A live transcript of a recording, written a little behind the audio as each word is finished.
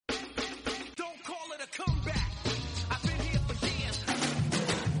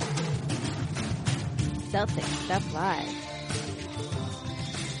Celtics Stuff Live.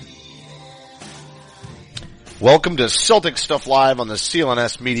 Welcome to Celtics Stuff Live on the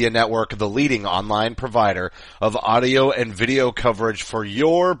CLNS Media Network, the leading online provider of audio and video coverage for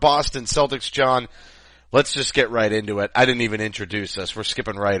your Boston Celtics. John, let's just get right into it. I didn't even introduce us. We're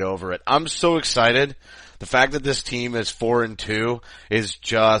skipping right over it. I'm so excited. The fact that this team is 4-2 is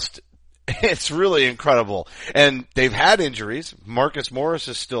just, it's really incredible. And they've had injuries. Marcus Morris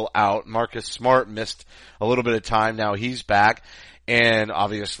is still out. Marcus Smart missed a little bit of time. Now he's back. And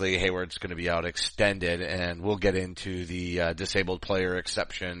obviously Hayward's going to be out extended, and we'll get into the disabled player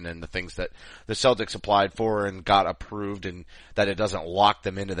exception and the things that the Celtics applied for and got approved, and that it doesn't lock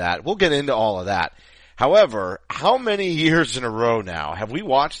them into that. We'll get into all of that. However, how many years in a row now have we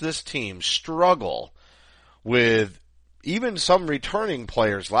watched this team struggle with even some returning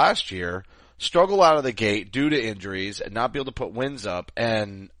players last year struggle out of the gate due to injuries and not be able to put wins up?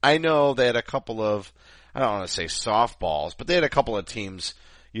 And I know they had a couple of, I don't want to say softballs, but they had a couple of teams,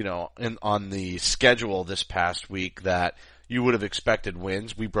 you know, on the schedule this past week that you would have expected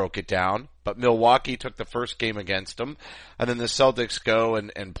wins. We broke it down, but Milwaukee took the first game against them, and then the Celtics go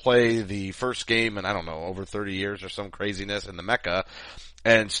and play the first game in, I don't know, over 30 years or some craziness in the Mecca,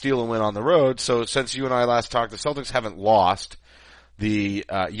 and steal a win on the road. So since you and I last talked, the Celtics haven't lost. The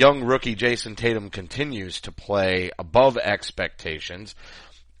young rookie Jason Tatum continues to play above expectations,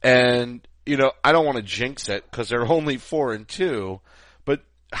 and you know, I don't want to jinx it because they're only 4-2, but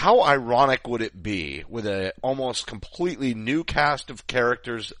how ironic would it be with a almost completely new cast of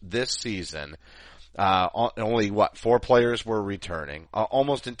characters this season? Only 4 players were returning,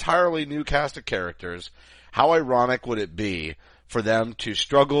 almost entirely new cast of characters. How ironic would it be for them to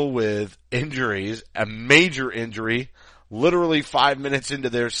struggle with injuries, a major injury, literally 5 minutes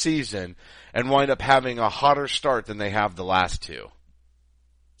into their season, and wind up having a hotter start than they have the last two?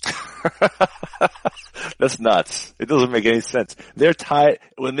 That's nuts. It doesn't make any sense. They're tied.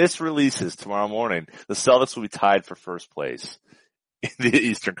 When this releases tomorrow morning, the Celtics will be tied for first place in the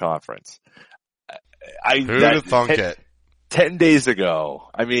Eastern Conference. Who'd have thunk it? 10 days ago,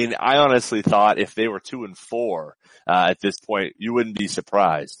 I mean, I honestly thought if they were 2-4 at this point, you wouldn't be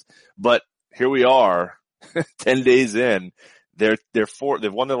surprised. But here we are, 10 days in. They've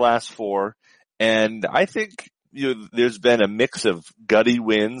won their last 4, and I think there's been a mix of gutty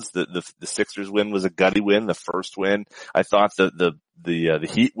wins. The Sixers win was a gutty win. The first win, I thought the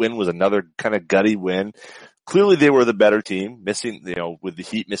Heat win was another kind of gutty win. Clearly they were the better team, missing, with the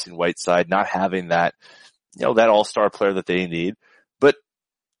Heat missing Whiteside, not having that, that all-star player that they need. But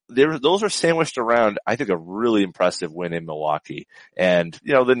those are sandwiched around, I think, a really impressive win in Milwaukee. And,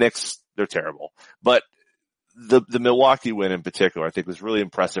 the Knicks, they're terrible. But the Milwaukee win in particular, I think, was really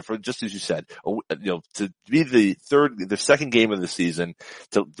impressive for, just as you said, to be the second game of the season,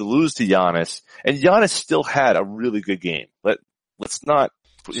 to lose to Giannis, and Giannis still had a really good game. Let's not.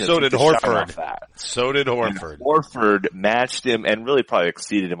 So did Horford. So did Horford. And Horford matched him and really probably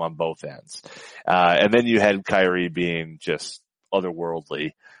exceeded him on both ends. And then you had Kyrie being just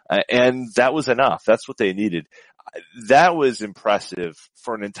otherworldly. And that was enough. That's what they needed. That was impressive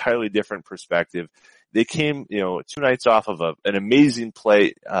for an entirely different perspective. They came, 2 nights off of an amazing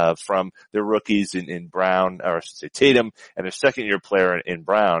play, from their rookies in Brown, or I should say Tatum, and their second year player in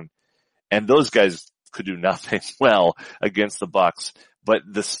Brown. And those guys could do nothing well against the Bucks, but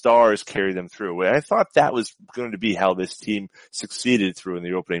the stars carried them through. And I thought that was going to be how this team succeeded through in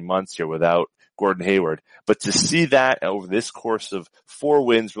the opening months here without Gordon Hayward. But to see that over this course of 4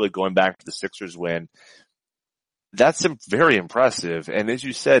 wins, really going back to the Sixers win, that's very impressive. And as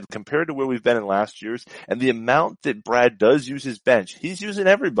you said, compared to where we've been in last year's and the amount that Brad does use his bench, he's using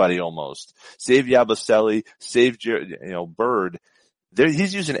everybody almost. Save Yabusele, save, Bird.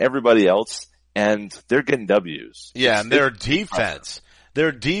 He's using everybody else, and they're getting W's. Yeah, and their defense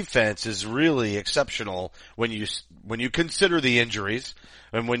is really exceptional when you consider the injuries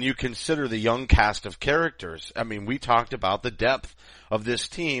and when you consider the young cast of characters. I mean, we talked about the depth of this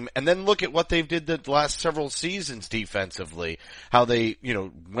team, and then look at what they've did the last several seasons defensively. How they,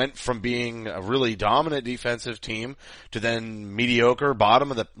 went from being a really dominant defensive team to then mediocre,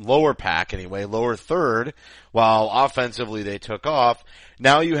 bottom of the lower pack anyway, lower third, while offensively they took off.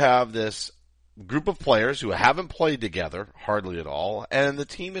 Now you have this group of players who haven't played together hardly at all, and the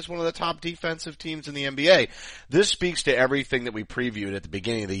team is one of the top defensive teams in the NBA. This speaks to everything that we previewed at the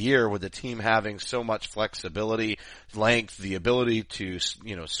beginning of the year, with the team having so much flexibility, length, the ability to,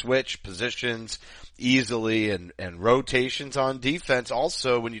 switch positions easily, and rotations on defense.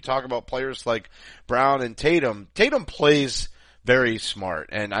 Also, when you talk about players like Brown and Tatum plays very smart,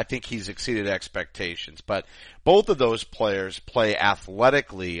 and I think he's exceeded expectations. But both of those players play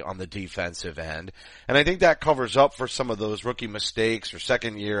athletically on the defensive end, and I think that covers up for some of those rookie mistakes or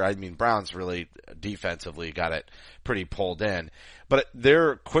second year. I mean, Brown's really defensively got it pretty pulled in. But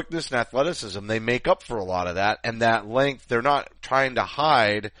their quickness and athleticism, they make up for a lot of that, and that length, they're not trying to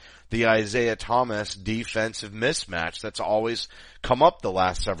hide the Isaiah Thomas defensive mismatch that's always come up the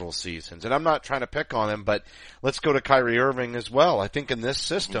last several seasons. And I'm not trying to pick on him, but let's go to Kyrie Irving as well. I think in this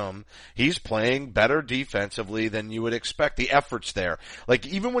system, he's playing better defensively than you would expect. The effort's there. Like,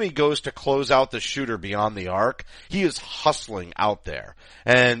 even when he goes to close out the shooter beyond the arc, he is hustling out there.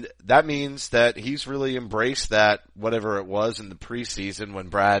 And that means that he's really embraced that, whatever it was in the preseason when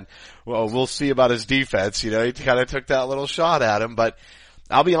Brad, well, we'll see about his defense. You know, he kind of took that little shot at him, but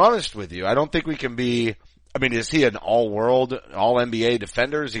I'll be honest with you. I don't think we can be, I mean, is he an all-world, all-NBA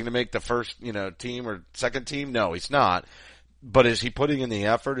defender? Is he going to make the first, team or second team? No, he's not. But is he putting in the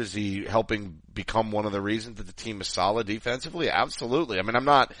effort? Is he helping become one of the reasons that the team is solid defensively? Absolutely. I mean,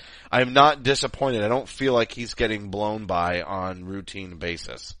 I'm not disappointed. I don't feel like he's getting blown by on routine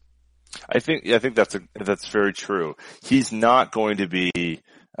basis. I think that's very true. He's not going to be, he's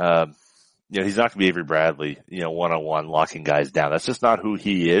not going to be Avery Bradley, one-on-one locking guys down. That's just not who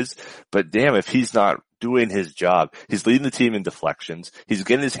he is. But damn, if he's not doing his job, he's leading the team in deflections. He's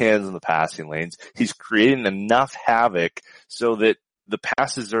getting his hands in the passing lanes. He's creating enough havoc so that the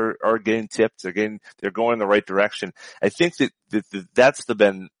passes are getting tipped. They're going in the right direction. I think that's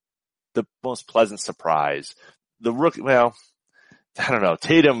been the most pleasant surprise. The rookie, well, I don't know.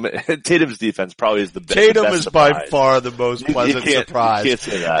 Tatum's defense probably is the best. Tatum best is surprise. by far the most pleasant surprise. You can't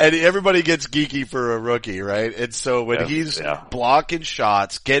say that. And everybody gets geeky for a rookie, right? And so when he's blocking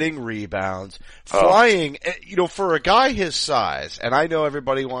shots, getting rebounds, flying, for a guy his size, and I know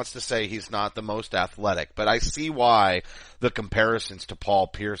everybody wants to say he's not the most athletic, but I see why the comparisons to Paul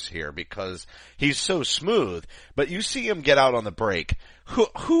Pierce here, because he's so smooth, but you see him get out on the break.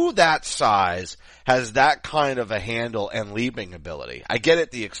 Who that size has that kind of a handle and leaping ability? I get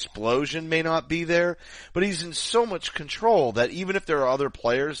it, the explosion may not be there, but he's in so much control that even if there are other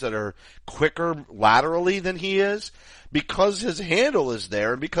players that are quicker laterally than he is, because his handle is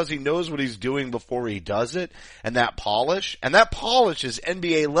there and because he knows what he's doing before he does it, and that polish is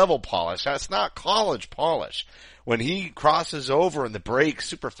NBA level polish. That's not college polish. When he crosses over in the break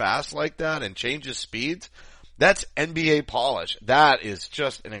super fast like that and changes speeds, that's NBA polish. That is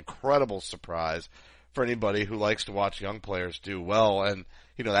just an incredible surprise for anybody who likes to watch young players do well. And,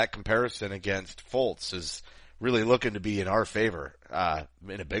 that comparison against Fultz is really looking to be in our favor,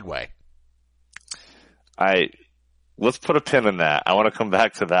 in a big way. Let's put a pin in that. I want to come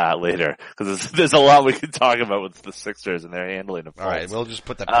back to that later because there's a lot we can talk about with the Sixers and their handling of Fultz. All right, we'll just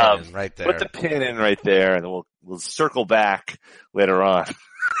put the pin in right there. Put the pin in right there, and then we'll circle back later on.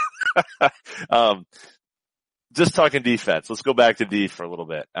 Just talking defense. Let's go back to D for a little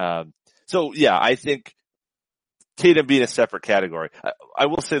bit. I think Tatum being a separate category. I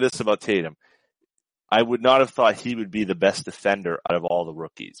will say this about Tatum. I would not have thought he would be the best defender out of all the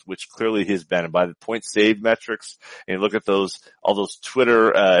rookies, which clearly he has been. And by the point saved metrics, and you look at all those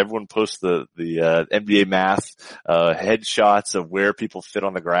Twitter, everyone posts the NBA math, headshots of where people fit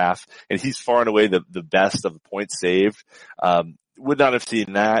on the graph, and he's far and away the best of the points saved. Would not have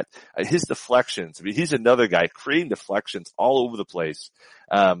seen that. His deflections, I mean, he's another guy creating deflections all over the place.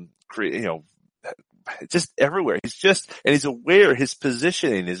 Just everywhere. He's aware his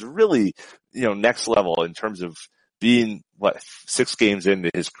positioning is really, next level in terms of being 6 games into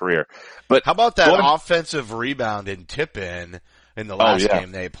his career. But how about that offensive rebound and tip in the last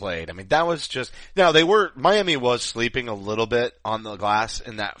game they played? I mean, that was just, Miami was sleeping a little bit on the glass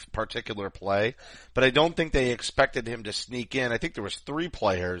in that particular play, but I don't think they expected him to sneak in. I think there was 3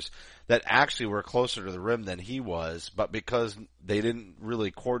 players that actually were closer to the rim than he was, but because they didn't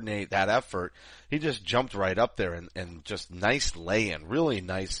really coordinate that effort, he just jumped right up there and just nice lay-in, really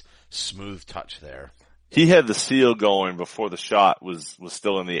nice smooth touch there. He had the seal going before the shot was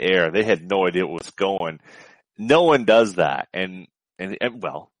still in the air. They had no idea what was going. No one does that. And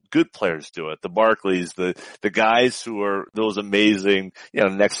good players do it. The Barkleys, the guys who are those amazing,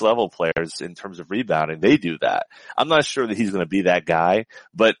 next level players in terms of rebounding, they do that. I'm not sure that he's going to be that guy,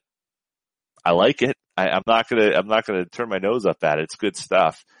 but I like it. I'm not gonna turn my nose up at it. It's good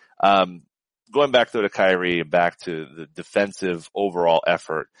stuff. Going back to Kyrie and back to the defensive overall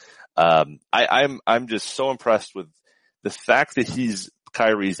effort. I'm just so impressed with the fact that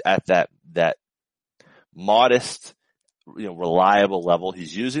Kyrie's at that modest, reliable level.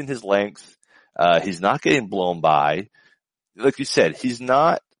 He's using his length. He's not getting blown by. Like you said, he's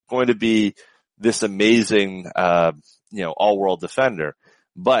not going to be this amazing, all-world defender,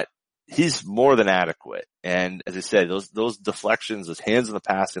 but he's more than adequate. And as I said, those deflections, those hands in the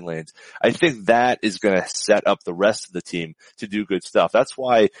passing lanes, I think that is going to set up the rest of the team to do good stuff. That's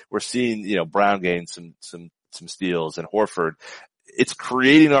why we're seeing, Brown gain some steals and Horford. It's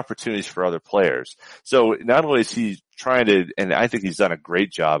creating opportunities for other players. So not only is he trying to, and I think he's done a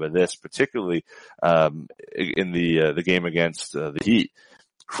great job of this, particularly, in the game against the Heat.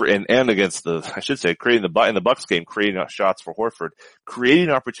 And against creating in the Bucks game, creating shots for Horford, creating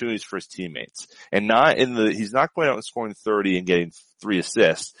opportunities for his teammates, and he's not going out and scoring 30 and getting 3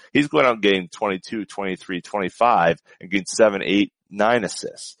 assists. He's going out and getting 22, 23, 25 and getting 7, 8, 9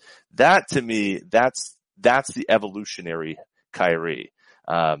 assists. That to me, that's the evolutionary Kyrie.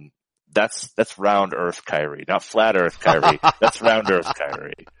 That's round earth Kyrie, not flat earth Kyrie. That's round earth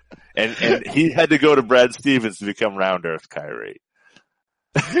Kyrie. And he had to go to Brad Stevens to become round earth Kyrie.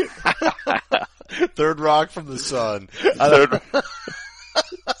 Third rock from the sun.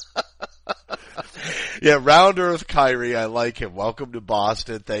 Yeah, round earth Kyrie, I like him. Welcome to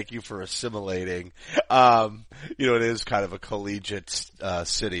Boston. Thank you for assimilating. It is kind of a collegiate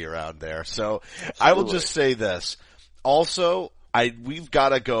city around there. So absolutely. I will just say this. Also, we've got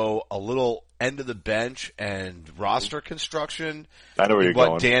to go a little end of the bench and roster construction. I know where you're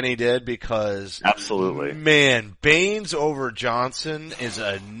going. What Danny did, because absolutely, man, Baines over Johnson is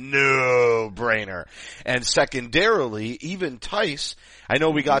a no-brainer. And secondarily, even Tice. I know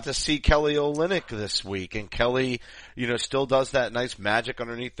we got to see Kelly Olynyk this week, and Kelly, still does that nice magic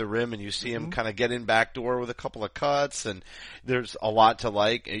underneath the rim, and you see him kind of get in backdoor with a couple of cuts, and there's a lot to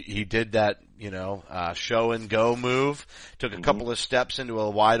like. He did that, show and go move, took a couple of steps into a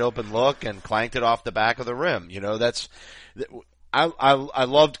wide open look and clanked it off the back of the rim. I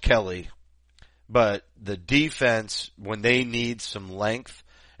loved Kelly, but the defense, when they need some length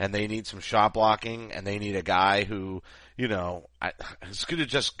and they need some shot blocking and they need a guy who, is going to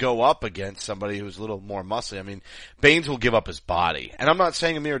just go up against somebody who's a little more muscly. I mean, Baines will give up his body. And I'm not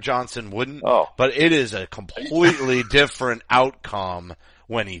saying Amir Johnson wouldn't, but it is a completely different outcome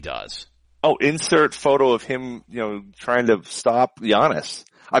when he does. Oh, insert photo of him, trying to stop Giannis.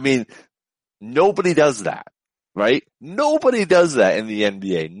 I mean, nobody does that, right? Nobody does that in the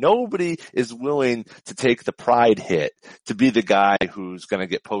NBA. Nobody is willing to take the pride hit to be the guy who's going to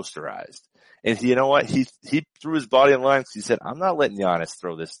get posterized. And you know what? He threw his body in line because he said, I'm not letting Giannis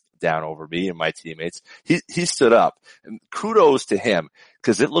throw this down over me and my teammates. He stood up. And kudos to him,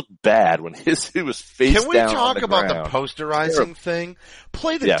 because it looked bad when he was face down on the ground. Can we talk about the posterizing thing?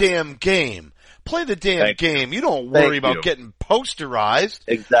 Play the damn game. Play the damn game. You don't worry about getting posterized.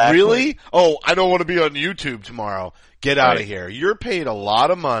 Exactly. Really? Oh, I don't want to be on YouTube tomorrow. Get out of here. You're paid a lot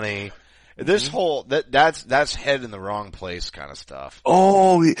of money. This whole, that's head in the wrong place kind of stuff.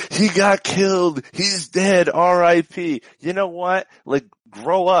 Oh, he got killed. He's dead. R.I.P. You know what? Like,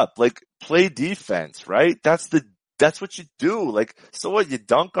 grow up. Like, play defense, right? That's what you do. Like, so what? You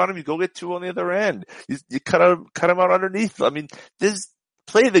dunk on him, you go get 2 on the other end. You cut him out underneath. I mean,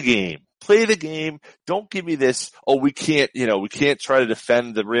 play the game. Play the game. Don't give me this, we can't try to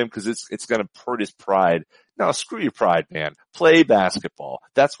defend the rim because it's gonna hurt his pride. No, screw your pride, man. Play basketball.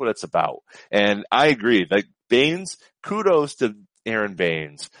 That's what it's about. And I agree. Like, Baines, kudos to Aaron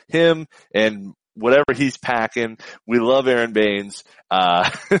Baines. Him and whatever he's packing. We love Aaron Baines.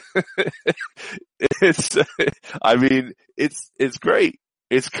 It's great.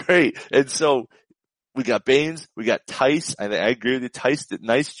 It's great. And so, we got Baines, we got Tice. I agree with you. Tice did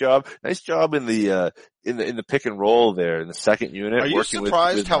nice job in the pick and roll there in the second unit. Are you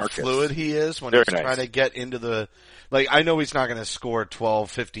surprised how fluid he is when he's trying to get into the, I know he's not going to score 12,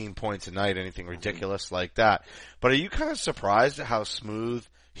 15 points a night, anything ridiculous like that. But are you kind of surprised at how smooth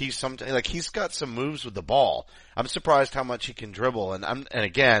he's sometimes, he's got some moves with the ball. I'm surprised how much he can dribble. And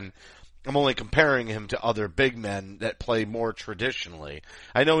again, I'm only comparing him to other big men that play more traditionally.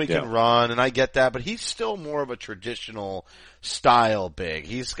 I know he can run, and I get that, but he's still more of a traditional style big.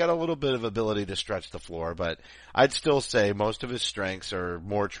 He's got a little bit of ability to stretch the floor, but I'd still say most of his strengths are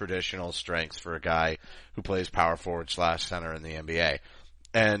more traditional strengths for a guy who plays power forward / center in the NBA.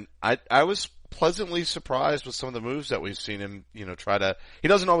 And I was pleasantly surprised with some of the moves that we've seen him, try to. He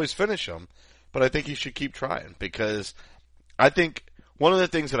doesn't always finish them, but I think he should keep trying, because I think one of the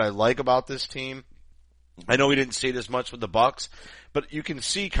things that I like about this team, I know we didn't see it as much with the Bucks, but you can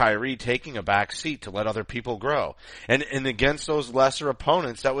see Kyrie taking a back seat to let other people grow. And against those lesser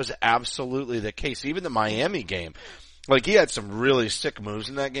opponents, that was absolutely the case. Even the Miami game, he had some really sick moves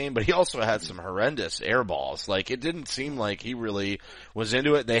in that game, but he also had some horrendous air balls. It didn't seem like he really was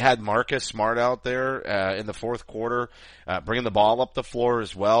into it. They had Marcus Smart out there in the fourth quarter, bringing the ball up the floor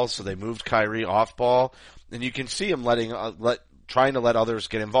as well, so they moved Kyrie off ball. and you can see him trying to let others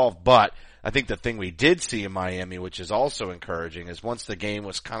get involved. But I think the thing we did see in Miami, which is also encouraging, is once the game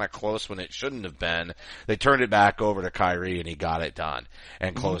was kind of close when it shouldn't have been, they turned it back over to Kyrie and he got it done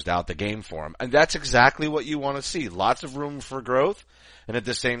and closed out the game for him. And that's exactly what you want to see. Lots of room for growth. And at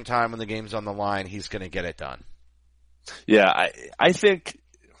the same time, when the game's on the line, he's going to get it done. Yeah, I think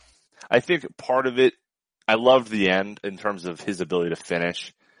part of it, I loved the end in terms of his ability to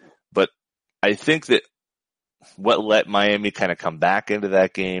finish, but I think that what let Miami kind of come back into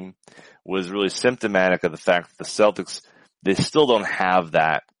that game was really symptomatic of the fact that the Celtics, they still don't have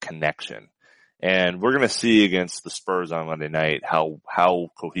that connection. And we're going to see against the Spurs on Monday night how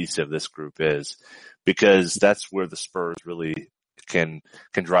cohesive this group is, because that's where the Spurs really can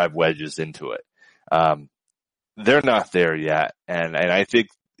drive wedges into it. They're not there yet. And I think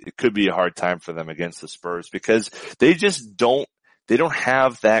it could be a hard time for them against the Spurs because they don't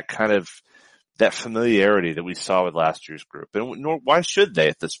have that kind of, that familiarity that we saw with last year's group. And nor, why should they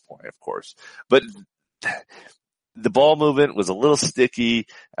at this point, of course? But the ball movement was a little sticky.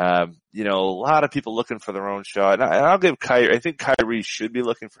 A lot of people looking for their own shot. And I'll give Kyrie, I think Kyrie should be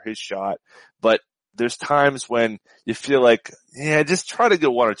looking for his shot, but there's times when you feel like, just try to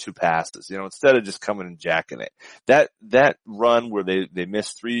get one or two passes, instead of just coming and jacking it. That run where they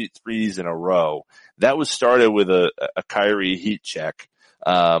missed 3 threes in a row, that was started with a Kyrie heat check,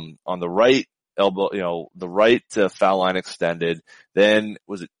 on the right elbow, the right foul line extended. Then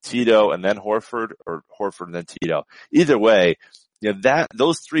was it Tito and then Horford, or Horford and then Tito? Either way,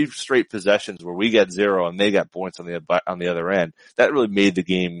 those 3 straight possessions where we got 0 and they got points on the other end, that really made the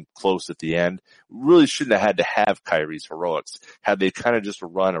game close at the end. Really shouldn't have had to have Kyrie's heroics. Had they kind of just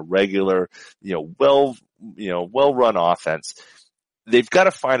run a regular, well run offense. They've got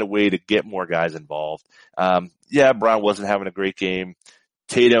to find a way to get more guys involved. Brown wasn't having a great game.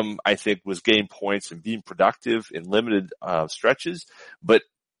 Tatum, I think, was getting points and being productive in limited stretches, but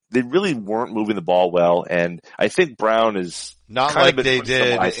they really weren't moving the ball well, and I think Brown is not kind like of they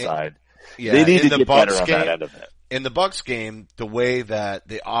did. My side. Yeah, they need in to the get better Bucks on game, that end of it. In the Bucks game, the way that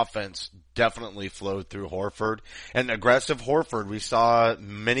the offense definitely flowed through Horford, and aggressive Horford, we saw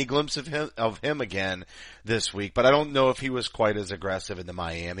many glimpses of him again this week, but I don't know if he was quite as aggressive in the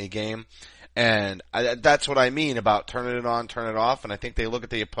Miami game. And that's what I mean about turning it on, turn it off. And I think they look at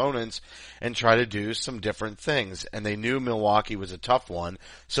the opponents and try to do some different things. And they knew Milwaukee was a tough one,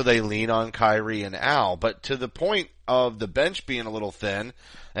 so they lean on Kyrie and Al. But to the point of the bench being a little thin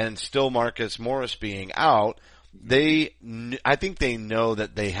and still Marcus Morris being out, I think they know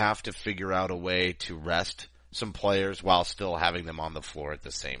that they have to figure out a way to rest some players while still having them on the floor at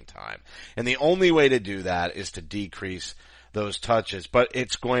the same time. And the only way to do that is to decrease those touches. But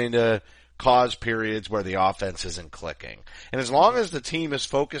it's going to cause periods where the offense isn't clicking. And as long as the team is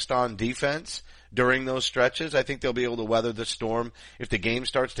focused on defense during those stretches, I think they'll be able to weather the storm if the game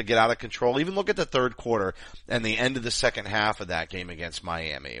starts to get out of control. Even look at the third quarter and the end of the second half of that game against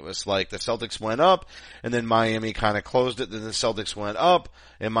Miami. It was like the Celtics went up and then Miami kind of closed it, then the Celtics went up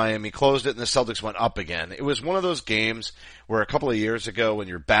and Miami closed it and the Celtics went up again. It was one of those games where a couple of years ago when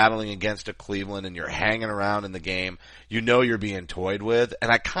you're battling against a Cleveland and you're hanging around in the game, you're being toyed with. And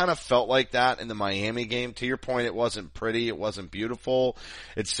I kind of felt like that in the Miami game. To your point, it wasn't pretty, it wasn't beautiful,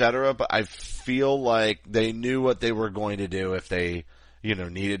 etc. But I feel like they knew what they were going to do if they,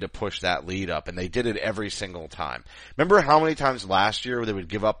 needed to push that lead up, and they did it every single time. Remember how many times last year they would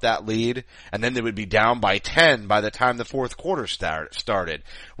give up that lead, and then they would be down by 10 by the time the fourth quarter started?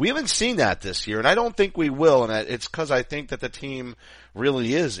 We haven't seen that this year, and I don't think we will, and it's because I think that the team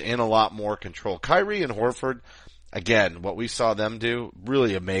really is in a lot more control. Kyrie and Horford, again, what we saw them do,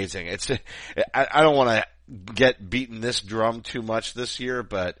 really amazing. I don't want to get beaten this drum too much this year,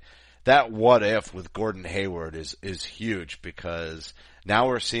 but that what if with Gordon Hayward is huge, because now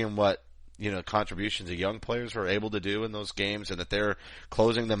we're seeing what, contributions of young players were able to do in those games and that they're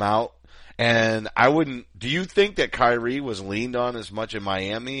closing them out. And do you think that Kyrie was leaned on as much in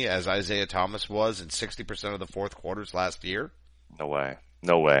Miami as Isaiah Thomas was in 60% of the fourth quarters last year? No way.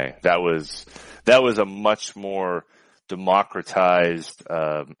 That was a much more democratized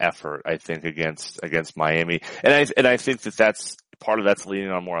effort, I think, against Miami. And I think that's part of that's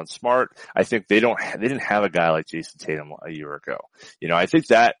leaning on more on Smart. I think they didn't have a guy like Jason Tatum a year ago. I think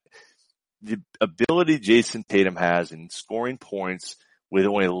that the ability Jason Tatum has in scoring points with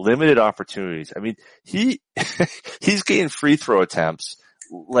only limited opportunities. I mean, he's getting free throw attempts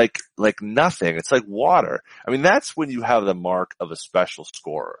like nothing. It's like water. I mean, that's when you have the mark of a special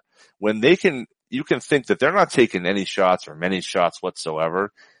scorer. When you can think that they're not taking any shots or many shots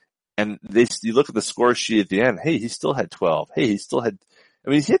whatsoever. And you look at the score sheet at the end. Hey, he still had 12. Hey,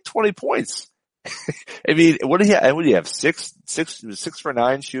 he had 20 points. I mean, what do you have? 6 for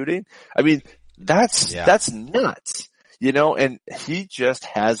 9 shooting? I mean, that's nuts, and he just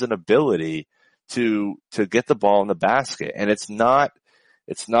has an ability to get the ball in the basket. And it's not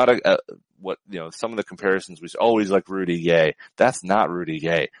what, some of the comparisons we always like Rudy Gay. That's not Rudy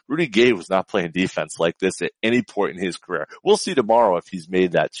Gay. Rudy Gay was not playing defense like this at any point in his career. We'll see tomorrow if he's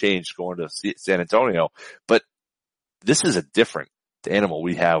made that change going to San Antonio, but this is a different animal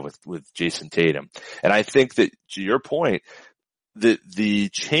we have with Jason Tatum. And I think that, to your point, the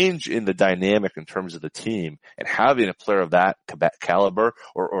change in the dynamic in terms of the team and having a player of that caliber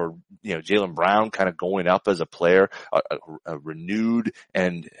or Jaylen Brown kind of going up as a player, a renewed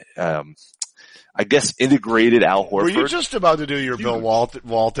and, I guess integrated Al Horford. Were you just about to do your Bill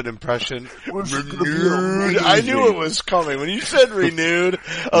Walton impression? Renewed. I knew it was coming. When you said renewed,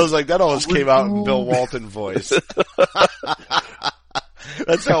 I was like, that almost came out in Bill Walton voice.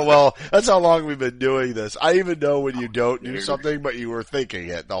 That's how long we've been doing this. I even know when you don't do something, but you were thinking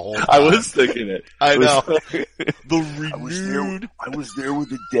it the whole time. I was thinking it. I know. The renewed. I was there with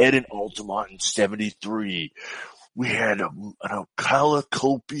the Dead in Altamont in 73. We had a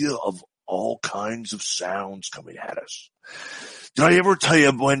cornucopia of all kinds of sounds coming at us. Did I ever tell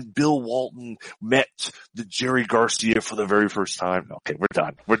you when Bill Walton met the Jerry Garcia for the very first time? Okay, we're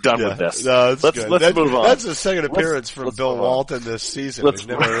done. We're done with this. No, let's move on. That's the second appearance from Bill Walton this season. Let's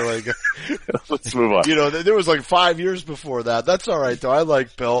move on. There was like 5 years before that. That's all right though. I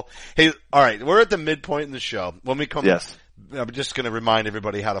like Bill. Hey, all right, we're at the midpoint in the show. When we come, I'm just going to remind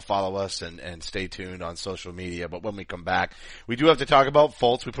everybody how to follow us and stay tuned on social media. But when we come back, we do have to talk about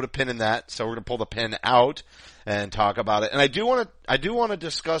Fultz. We put a pin in that, so we're going to pull the pin out and talk about it. And I do want to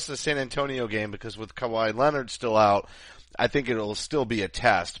discuss the San Antonio game because with Kawhi Leonard still out, I think it'll still be a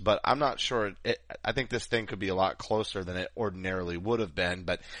test. But I'm not sure. I think this thing could be a lot closer than it ordinarily would have been.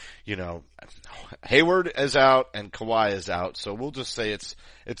 But Hayward is out and Kawhi is out, so we'll just say it's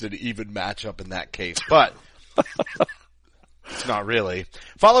an even matchup in that case. But it's not really.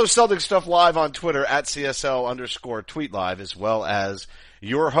 Follow Celtics Stuff Live on Twitter at CSL_tweetlive, as well as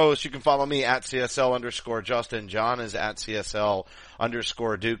your host. You can follow me at CSL_Justin. John is at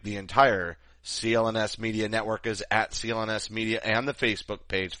CSL_Duke. The entire CLNS Media Network is at CLNS Media, and the Facebook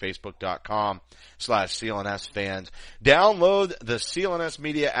page, facebook.com/CLNS fans. Download the CLNS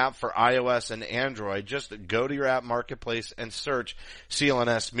Media app for iOS and Android. Just go to your app marketplace and search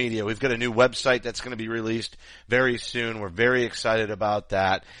CLNS Media. We've got a new website that's going to be released very soon. We're very excited about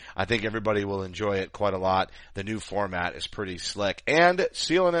that. I think everybody will enjoy it quite a lot. The new format is pretty slick. And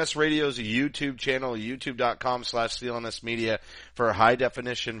CLNS Radio's YouTube channel, youtube.com/CLNS Media, for high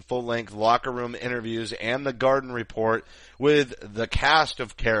definition, full length locker room interviews and the Garden Report with the cast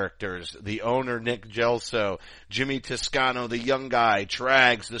of characters. The owner, Nick Gelso, Jimmy Toscano, the young guy,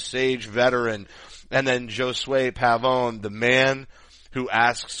 Trags, the sage veteran, and then Josue Pavone, the man who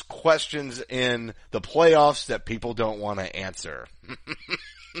asks questions in the playoffs that people don't want to answer.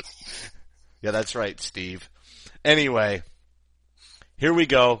 Yeah, that's right, Steve. Anyway, here we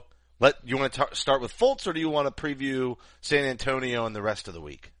go. You want to start with Fultz, or do you want to preview San Antonio and the rest of the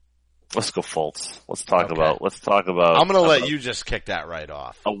week? Let's go Fultz. Let's talk about. I'm going to let you just kick that right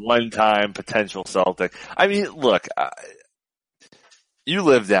off. A one-time potential Celtic. I mean, look, you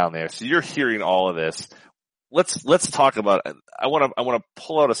live down there, so you're hearing all of this. Let's talk about. I want to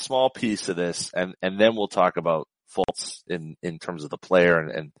pull out a small piece of this, and then we'll talk about Fultz in terms of the player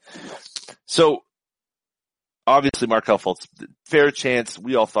and so. Obviously, Markelle Fultz, fair chance.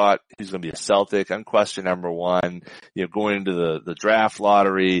 We all thought he was going to be a Celtic, unquestioned number one, going into the draft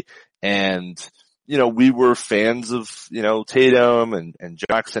lottery. And, we were fans of, Tatum and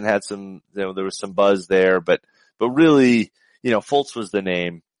Jackson had some, there was some buzz there, but really, Fultz was the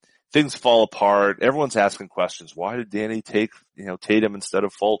name. Things fall apart. Everyone's asking questions. Why did Danny take, Tatum instead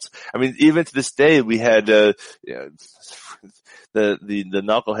of Fultz? I mean, even to this day, we had, the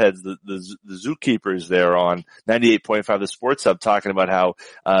knuckleheads, the zookeepers there on 98.5 The Sports Hub talking about how,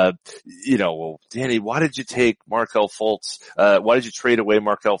 well, Danny, why did you take Markelle Fultz? Why did you trade away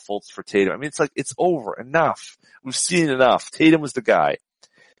Markelle Fultz for Tatum? I mean, it's like, it's over. Enough. We've seen enough. Tatum was the guy.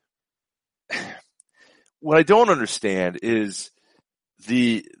 What I don't understand is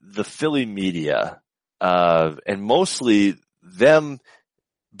the Philly media, and mostly them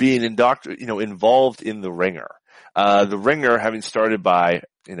being involved in the Ringer. The Ringer, having started by,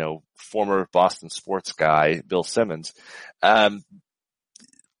 former Boston sports guy, Bill Simmons, hires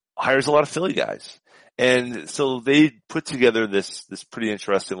a lot of Philly guys. And so they put together this pretty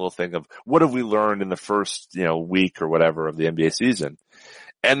interesting little thing of what have we learned in the first, week or whatever of the NBA season.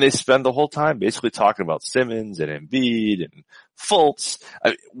 And they spend the whole time basically talking about Simmons and Embiid and Fultz,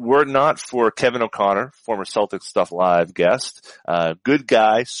 were it not for Kevin O'Connor, former Celtics Stuff Live guest, good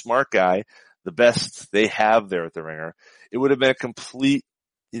guy, smart guy, the best they have there at the Ringer, it would have been a complete,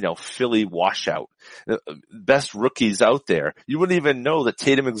 Philly washout. Best rookies out there. You wouldn't even know that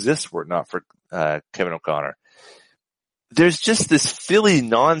Tatum exists were it not for Kevin O'Connor. There's just this Philly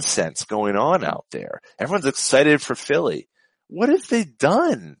nonsense going on out there. Everyone's excited for Philly. What have they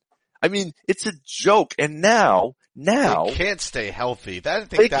done? I mean, it's a joke. And now they can't stay healthy.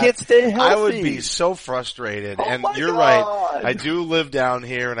 Can't stay healthy. I would be so frustrated. Oh and you're God. right. I do live down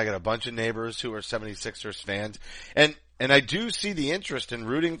here, and I got a bunch of neighbors who are 76ers fans. And I do see the interest in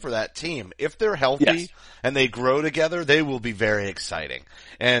rooting for that team. If they're healthy Yes. and they grow together, they will be very exciting.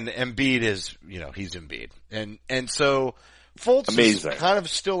 And Embiid is, he's Embiid. And so Fultz Amazing. is kind of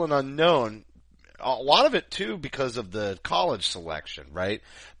still an unknown. A lot of it too because of the college selection, right?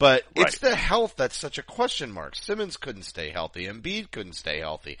 But it's the health that's such a question mark. Simmons couldn't stay healthy. Embiid couldn't stay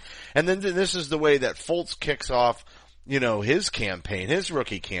healthy. And then this is the way that Fultz kicks off, his campaign, his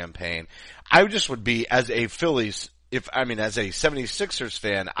rookie campaign. I just would be, as a 76ers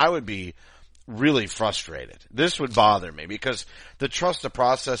fan, I would be really frustrated. This would bother me because the trust the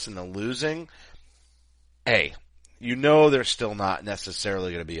process and the losing, they're still not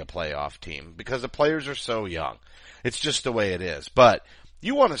necessarily going to be a playoff team because the players are so young. It's just the way it is. But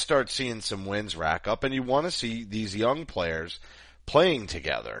you want to start seeing some wins rack up, and you want to see these young players playing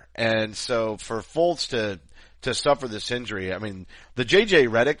together. And so for Fultz to suffer this injury, I mean, the JJ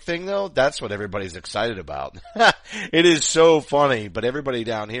Redick thing though, that's what everybody's excited about. It is so funny, but everybody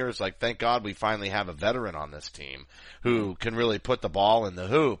down here is like, thank God we finally have a veteran on this team who can really put the ball in the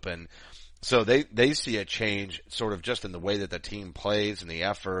hoop. And so they see a change sort of just in the way that the team plays and the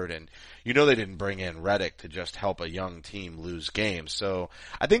effort. And they didn't bring in Redick to just help a young team lose games. So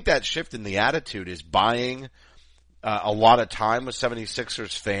I think that shift in the attitude is buying a lot of time with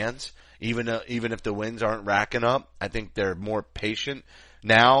 76ers fans. Even if the wins aren't racking up, I think they're more patient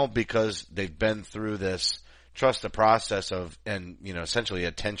now because they've been through this trust the process of, and, essentially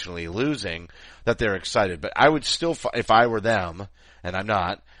intentionally losing, that they're excited. But I would still, if I were them, and I'm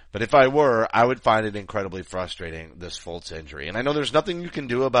not, but if I were, I would find it incredibly frustrating, this Fultz injury. And I know there's nothing you can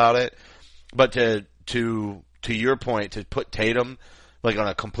do about it, but to your point, to put Tatum like on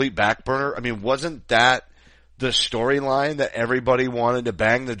a complete back burner, I mean, wasn't that the storyline that everybody wanted to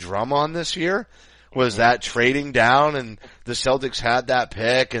bang the drum on this year? Was that trading down and the Celtics had that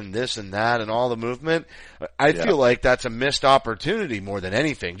pick and this and that and all the movement? I feel like that's a missed opportunity more than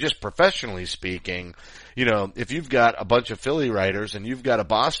anything, just professionally speaking. If you've got a bunch of Philly writers and you've got a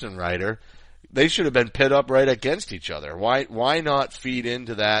Boston writer, they should have been pit up right against each other. Why not feed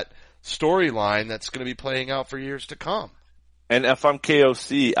into that storyline that's going to be playing out for years to come? And if I'm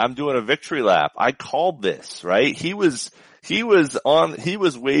KOC, I'm doing a victory lap. I called this, right? He was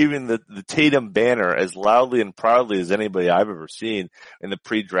waving the Tatum banner as loudly and proudly as anybody I've ever seen in the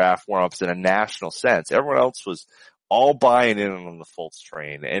pre-draft warm-ups in a national sense. Everyone else was all buying in on the Fultz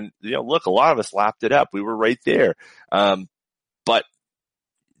train. And, look, a lot of us lapped it up. We were right there. But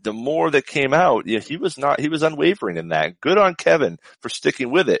the more that came out, he was unwavering in that. Good on Kevin for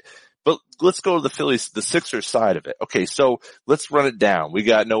sticking with it. But let's go to the Sixers side of it. Okay, so let's run it down. We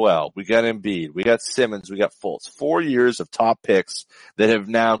got Noel, we got Embiid, we got Simmons, we got Fultz. 4 years of top picks that have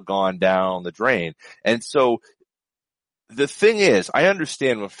now gone down the drain. And so the thing is, I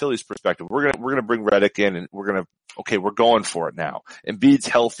understand from Philly's perspective, we're gonna bring Redick in and we're going for it now. Embiid's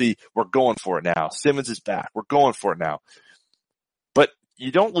healthy, we're going for it now. Simmons is back, we're going for it now. But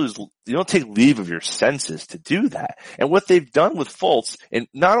you don't take leave of your senses to do that. And what they've done with Fultz, and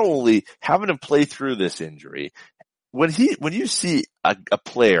not only having him play through this injury, when you see a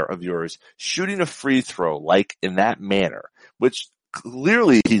player of yours shooting a free throw like in that manner, which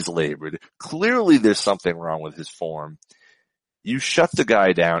clearly he's labored, clearly there's something wrong with his form, you shut the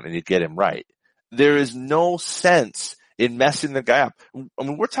guy down and you get him right. There is no sense in messing the guy up. I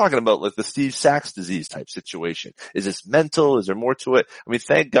mean, we're talking about like the Steve Sachs disease type situation. Is this mental? Is there more to it? I mean,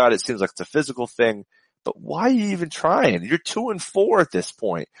 thank God it seems like it's a physical thing, but why are you even trying? You're 2-4 at this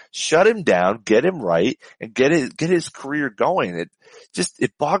point. Shut him down, get him right, and get his career going.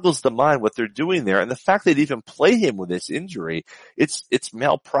 It boggles the mind what they're doing there. And the fact they'd even play him with this injury, it's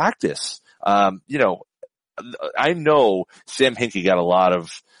malpractice. I know Sam Hinkie got a lot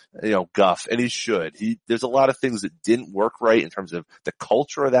of, guff, and he should. There's a lot of things that didn't work right in terms of the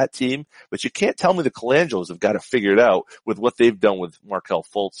culture of that team, but you can't tell me the Colangelos have got it figured out with what they've done with Markelle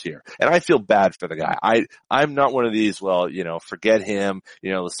Fultz here. And I feel bad for the guy. I'm not one of these, forget him, the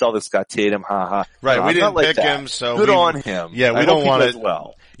Celtics got Tatum, haha. Right, no, we didn't pick him, so good on him. Yeah, we don't want it.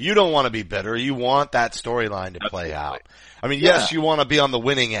 Well. You don't want to be bitter. You want that storyline to play out. I mean, yes, you want to be on the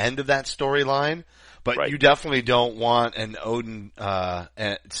winning end of that storyline, but you definitely don't want an Odin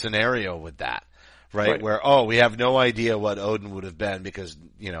scenario with that, right? Where, we have no idea what Odin would have been because,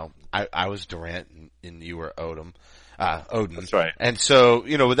 I was Durant and you were Odin. That's right. And so,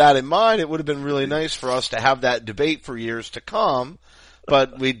 with that in mind, it would have been really nice for us to have that debate for years to come,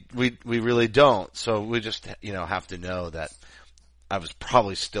 but we really don't. So we just, have to know that I was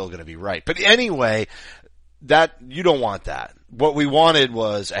probably still going to be right. But anyway, that, you don't want that. What we wanted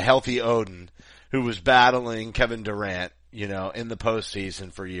was a healthy Odin who was battling Kevin Durant, in the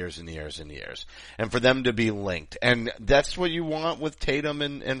postseason for years and years and years. And for them to be linked. And that's what you want with Tatum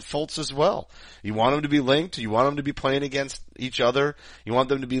and Fultz as well. You want them to be linked. You want them to be playing against each other. You want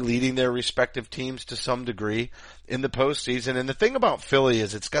them to be leading their respective teams to some degree in the postseason. And the thing about Philly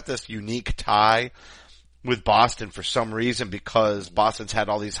is it's got this unique tie with Boston for some reason because Boston's had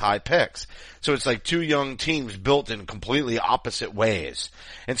all these high picks. So it's like two young teams built in completely opposite ways.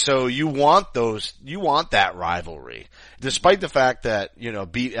 And so you want that rivalry. Despite the fact that,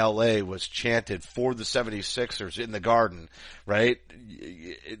 Beat LA was chanted for the 76ers in the Garden, right?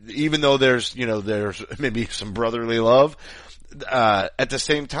 Even though there's maybe some brotherly love, at the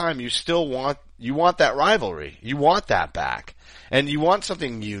same time, you still want that rivalry. You want that back. And you want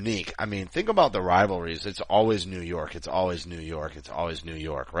something unique. I mean, think about the rivalries. It's always New York. It's always New York. It's always New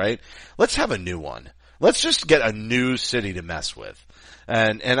York, right? Let's have a new one. Let's just get a new city to mess with.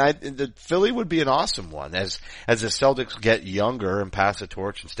 And the Philly would be an awesome one as the Celtics get younger and pass the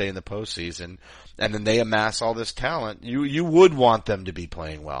torch and stay in the postseason. And then they amass all this talent. You would want them to be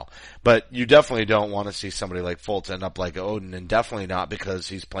playing well. But you definitely don't want to see somebody like Fultz end up like Odin, and definitely not because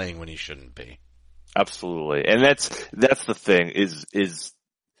he's playing when he shouldn't be. Absolutely. And that's the thing is,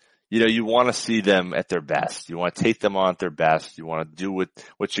 you want to see them at their best. You want to take them on at their best. You want to do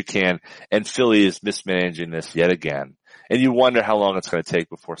what you can. And Philly is mismanaging this yet again. And you wonder how long it's going to take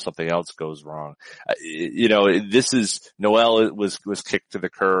before something else goes wrong. This is, Noel was kicked to the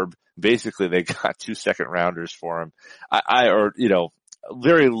curb. Basically, they got 2 second rounders for him.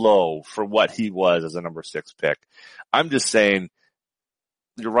 Very low for what he was as a number 6 pick. I'm just saying,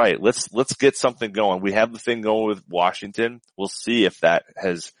 you're right. Let's get something going. We have the thing going with Washington. We'll see if that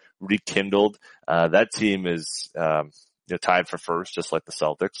has rekindled. That team is, tied for first, just like the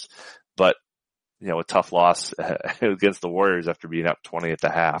Celtics, but, a tough loss against the Warriors after being up 20 at the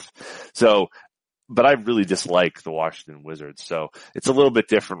half. So, but I really dislike the Washington Wizards. So it's a little bit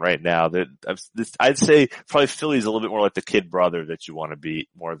different right now. I'd say probably Philly's a little bit more like the kid brother that you want to beat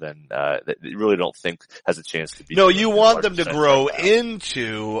more than, that you really don't think has a chance to beat. No, you want them to grow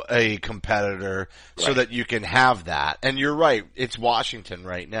into a competitor so that you can have that. And you're right. It's Washington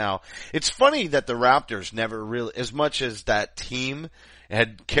right now. It's funny that the Raptors never really, as much as that team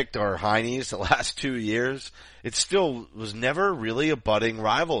had kicked our heinies the last 2 years, it still was never really a budding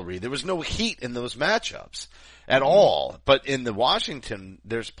rivalry. There was no heat in those matchups at all. But in the Washington,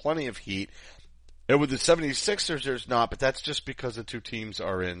 there's plenty of heat. And with the 76ers, there's not, but that's just because the two teams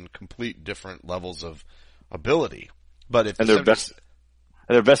are in complete different levels of ability. But if their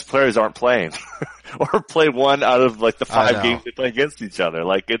best players aren't playing or play one out of like the 5 games they play against each other.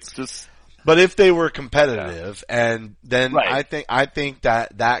 Like it's just. But if they were competitive, and then I think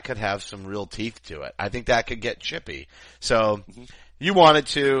that could have some real teeth to it. I think that could get chippy. So you wanted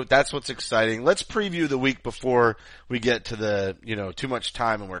to. That's what's exciting. Let's preview the week before we get to the too much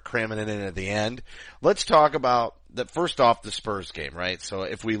time and we're cramming it in at the end. Let's talk about first off the Spurs game, right? So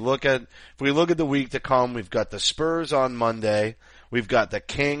if we look at the week to come, we've got the Spurs on Monday, we've got the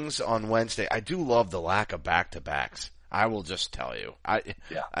Kings on Wednesday. I do love the lack of back-to-backs. I will just tell you.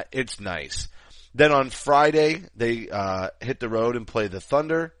 It's nice. Then on Friday, they hit the road and play the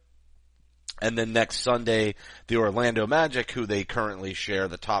Thunder. And then next Sunday, the Orlando Magic, who they currently share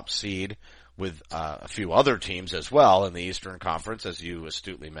the top seed with a few other teams as well in the Eastern Conference, as you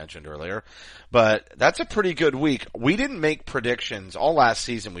astutely mentioned earlier. But that's a pretty good week. We didn't make predictions. All last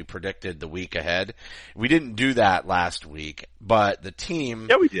season we predicted the week ahead. We didn't do that last week, but the team...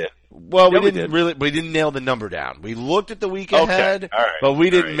 Yeah, we did. Well, we didn't nail the number down. We looked at the week ahead, but we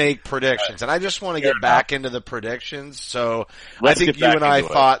didn't make predictions. And I just want to get back into the predictions. So I think you and I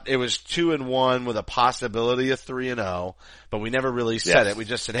thought it was 2-1 with a possibility of 3-0, but we never really said it. We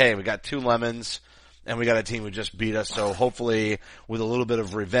just said, hey, we got 2 lemons and we got a team who just beat us. So hopefully with a little bit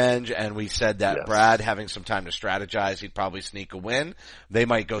of revenge, and we said that Brad having some time to strategize, he'd probably sneak a win. They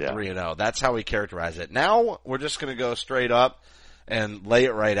might go 3-0. That's how we characterize it. Now we're just going to go straight up. and lay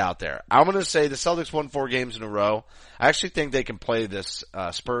it right out there. I'm going to say the Celtics won 4 games in a row. I actually think they can play this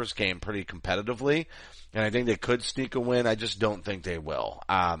Spurs game pretty competitively, and I think they could sneak a win. I just don't think they will.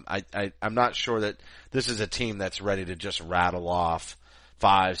 I'm not sure that this is a team that's ready to just rattle off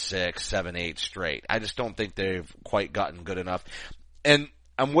 5, 6, 7, 8 straight. I just don't think they've quite gotten good enough. And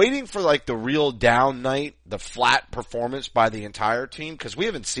I'm waiting for like the real down night, the flat performance by the entire team, because we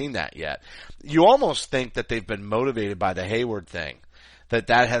haven't seen that yet. You almost think that they've been motivated by the Hayward thing, that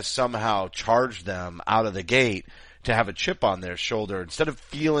has somehow charged them out of the gate to have a chip on their shoulder. Instead of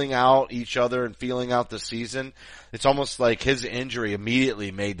feeling out each other and feeling out the season, it's almost like his injury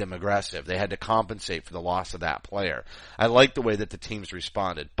immediately made them aggressive. They had to compensate for the loss of that player. I like the way that the teams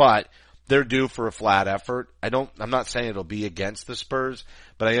responded, but they're due for a flat effort. I'm not saying it'll be against the Spurs,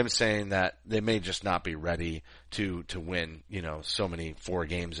 but I am saying that they may just not be ready to win, so many 4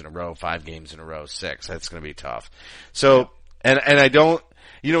 games in a row, 5 games in a row, 6. That's going to be tough. So, and I don't,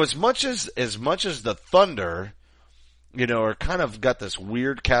 as much as the Thunder, are kind of got this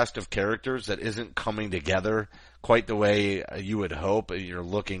weird cast of characters that isn't coming together quite the way you would hope. You're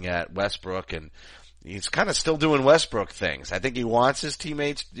looking at Westbrook, and he's kind of still doing Westbrook things. I think he wants his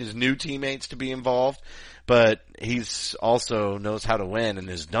new teammates to be involved, but he's also knows how to win and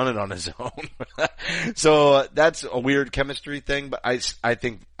has done it on his own. So that's a weird chemistry thing, but I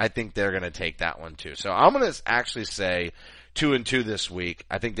think they're going to take that one too. So I'm going to actually say 2-2 this week.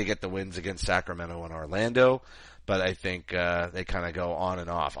 I think they get the wins against Sacramento and Orlando, but I think they kind of go on and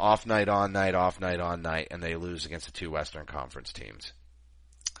off. Off night, on night, off night, on night, and they lose against the 2 Western Conference teams.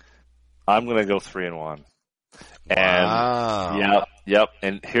 I'm going to go 3-1. Wow. And yep.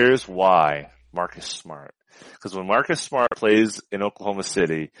 And here's why. Marcus Smart. Because when Marcus Smart plays in Oklahoma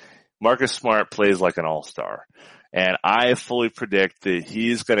City, Marcus Smart plays like an all-star. And I fully predict that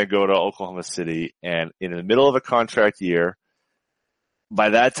he's going to go to Oklahoma City, and in the middle of a contract year,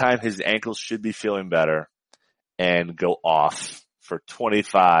 by that time his ankles should be feeling better, and go off for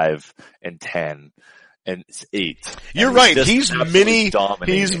 25 and 10 and 8. You're right. He's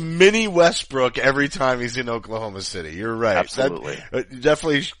mini Westbrook every time he's in Oklahoma City. You're right. Absolutely. You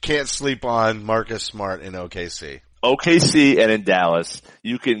definitely can't sleep on Marcus Smart in OKC. OKC and in Dallas,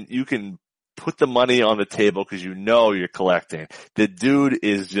 you can put the money on the table because you're collecting. The dude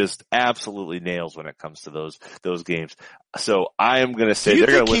is just absolutely nails when it comes to those games. So I am going to say they're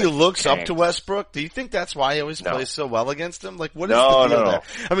going to win. Do you think he looks up to Westbrook? Do you think that's why he always plays so well against him? Like, what is the deal there?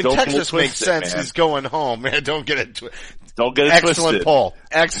 I mean, don't Texas makes sense. He's going home. Man, don't get it twisted. Excellent pull.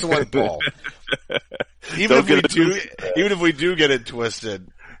 Excellent pull. Even if we do get it twisted.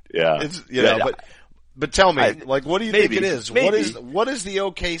 Yeah. It's, but tell me, what do you think it is? Maybe. What is the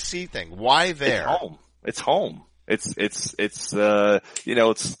OKC thing? Why there? It's home. It's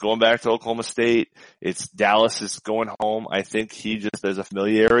going back to Oklahoma State. It's Dallas is going home. I think there's a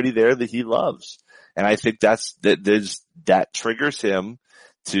familiarity there that he loves. And I think that triggers him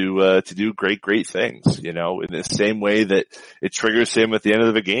to do great things, in the same way that it triggers him at the end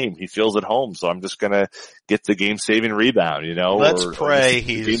of the game. He feels at home. So I'm just going to get the game saving rebound, Let's pray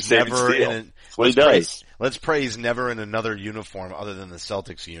he's never in what he does. Let's pray he's never in another uniform other than the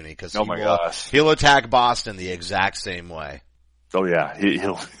Celtics uni, because gosh, he'll attack Boston the exact same way. Oh yeah,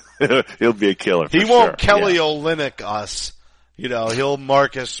 he'll be a killer. He won't Kelly Olynyk us. He'll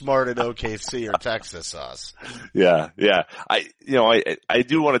Marcus Smart at OKC or Texas us. Yeah. I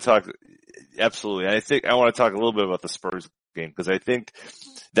do want to talk. Absolutely, I think I want to talk a little bit about the Spurs game, because I think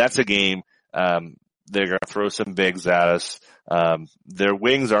that's a game. They're going to throw some bigs at us. Their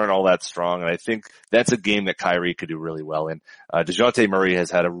wings aren't all that strong, and I think that's a game that Kyrie could do really well in. DeJounte Murray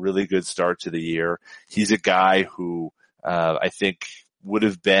has had a really good start to the year. He's a guy who I think would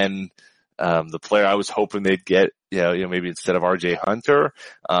have been the player I was hoping they'd get, maybe instead of RJ Hunter.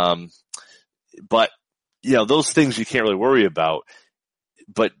 But those things you can't really worry about.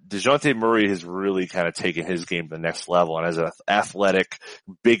 But DeJounte Murray has really kind of taken his game to the next level, and as an athletic,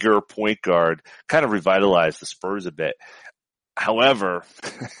 bigger point guard, kind of revitalized the Spurs a bit. However,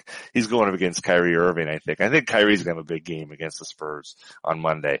 he's going up against Kyrie Irving, I think. I think Kyrie's going to have a big game against the Spurs on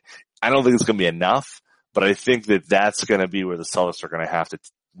Monday. I don't think it's going to be enough, but I think that that's going to be where the Celtics are going to have to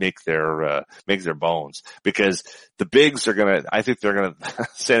make their bones, because the bigs are going to, I think they're going to,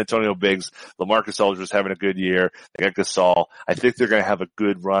 San Antonio bigs, LaMarcus Aldridge's having a good year. They got Gasol. I think they're going to have a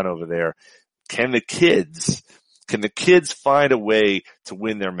good run over there. Can the kids find a way to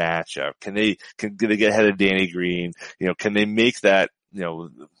win their matchup? Can they get ahead of Danny Green? Can they make that,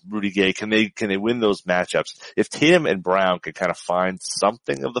 Rudy Gay? Can they win those matchups? If Tatum and Brown can kind of find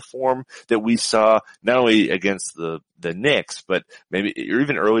something of the form that we saw, not only against the Knicks, but maybe or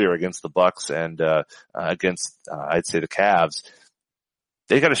even earlier against the Bucks and, against, I'd say the Cavs,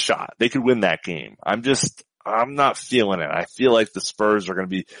 they got a shot. They could win that game. I'm not feeling it. I feel like the Spurs are going to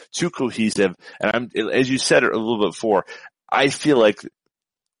be too cohesive. And as you said it a little bit before, I feel like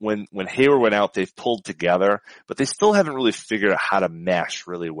when Hayward went out, they've pulled together, but they still haven't really figured out how to mesh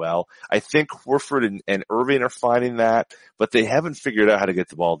really well. I think Horford and Irving are finding that, but they haven't figured out how to get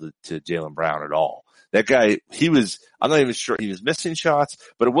the ball to Jaylen Brown at all. That guy, I'm not even sure he was missing shots,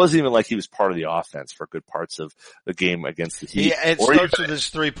 but it wasn't even like he was part of the offense for good parts of the game against the Heat. Yeah, it starts with his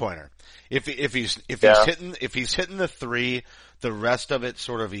 3-pointer. If he's hitting the three, the rest of it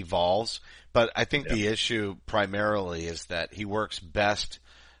sort of evolves. But I think the issue primarily is that he works best,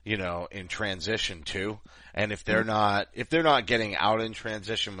 in transition too. And if they're not getting out in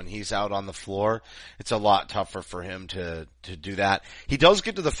transition when he's out on the floor, it's a lot tougher for him to do that. He does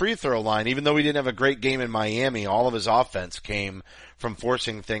get to the free throw line, even though he didn't have a great game in Miami. All of his offense came from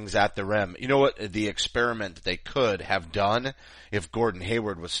forcing things at the rim. You know what? The experiment that they could have done if Gordon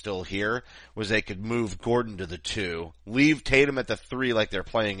Hayward was still here was they could move Gordon to the 2, leave Tatum at the 3 like they're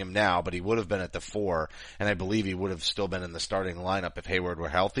playing him now, but he would have been at the 4, and I believe he would have still been in the starting lineup if Hayward were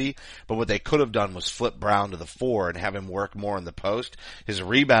healthy. But what they could have done was flip Brown to the 4 and have him work more in the post. His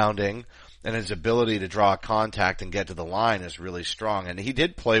rebounding and his ability to draw contact and get to the line is really strong. And he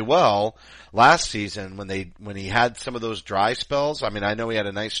did play well last season when he had some of those dry spells. I mean, I know he had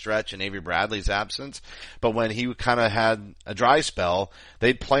a nice stretch in Avery Bradley's absence, but when he kind of had a dry spell,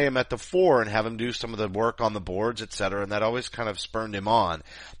 they'd play him at the 4 and have him do some of the work on the boards, etc. And that always kind of spurned him on.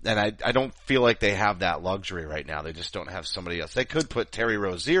 And I don't feel like they have that luxury right now. They just don't have somebody else. They could put Terry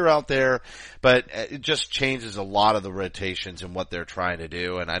Rozier out there, but it just changes a lot of the rotations and what they're trying to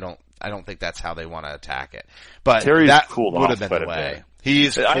do. And I don't think that's how they want to attack it. But Terry's that cooled would off have been the quite a way. bit.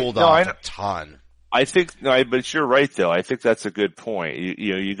 He's cooled off a ton. I think, but you're right though. I think that's a good point.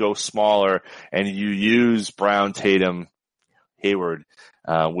 You go smaller and you use Brown, Tatum, Hayward,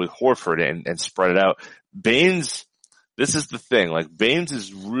 with Horford and spread it out. Baines, this is the thing. Like Baines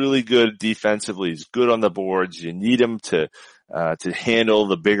is really good defensively. He's good on the boards. You need him to handle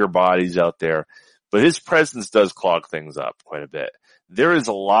the bigger bodies out there, but his presence does clog things up quite a bit. There is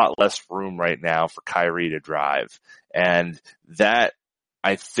a lot less room right now for Kyrie to drive. And that,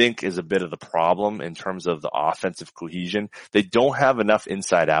 I think, is a bit of the problem in terms of the offensive cohesion. They don't have enough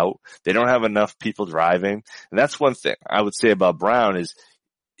inside out. They don't have enough people driving. And that's one thing I would say about Brown is,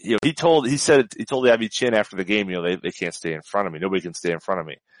 he told Abby Chin after the game, they can't stay in front of me. Nobody can stay in front of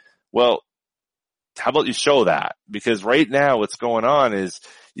me. Well, how about you show that? Because right now what's going on is,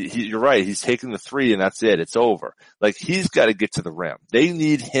 you're right, he's taking the 3 and that's it. It's over. Like he's got to get to the rim. They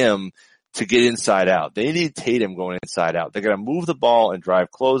need him to get inside out. They need Tatum going inside out. They're going to move the ball and drive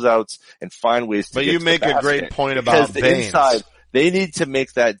closeouts and find ways to get to the basket. But you make a great point about Baines. Inside, they need to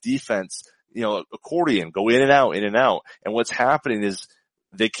make that defense, accordion, go in and out, in and out. And what's happening is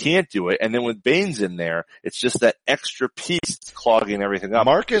they can't do it. And then with Baines in there, it's just that extra piece clogging everything up.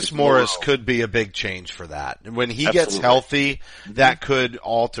 Marcus Morris could be a big change for that. When he gets healthy, that could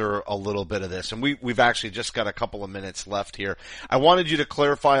alter a little bit of this. And we've actually just got a couple of minutes left here. I wanted you to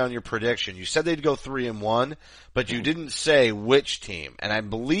clarify on your prediction. You said they'd go 3-1, but you didn't say which team. And I'm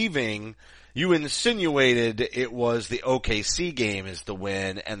believing you insinuated it was the OKC game is the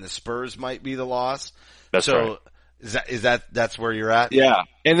win and the Spurs might be the loss. That's right. That's where you're at? Yeah.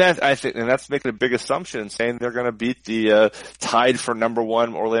 And that's making a big assumption saying they're going to beat the, tied for number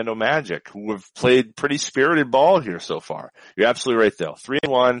 1 Orlando Magic, who have played pretty spirited ball here so far. You're absolutely right though.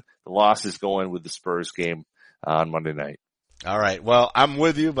 3-1, the loss is going with the Spurs game on Monday night. All right. Well, I'm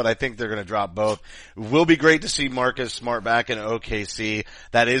with you, but I think they're going to drop both. It will be great to see Marcus Smart back in OKC.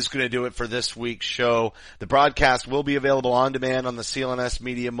 That is going to do it for this week's show. The broadcast will be available on demand on the CLNS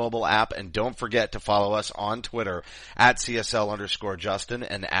Media mobile app, and don't forget to follow us on Twitter at CSL_Justin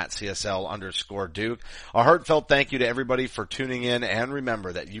and at CSL_Duke. A heartfelt thank you to everybody for tuning in, and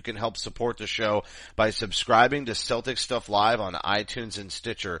remember that you can help support the show by subscribing to Celtics Stuff Live on iTunes and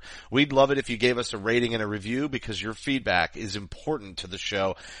Stitcher. We'd love it if you gave us a rating and a review because your feedback is important to the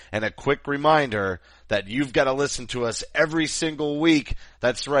show. And a quick reminder that you've got to listen to us every single week.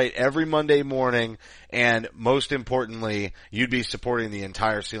 That's right, every Monday morning. And most importantly, you'd be supporting the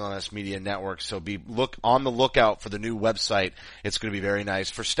entire CLNS Media Network. So look on the lookout for the new website. It's going to be very nice.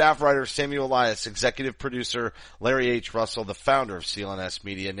 For staff writer Samuel Elias, executive producer Larry H. Russell, the founder of CLNS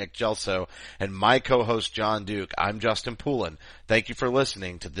Media, Nick Gelso, and my co-host John Duke, I'm Justin Poulin. Thank you for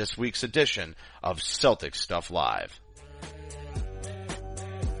listening to this week's edition of Celtics Stuff Live.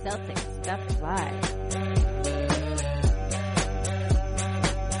 Celtics Stuff Live.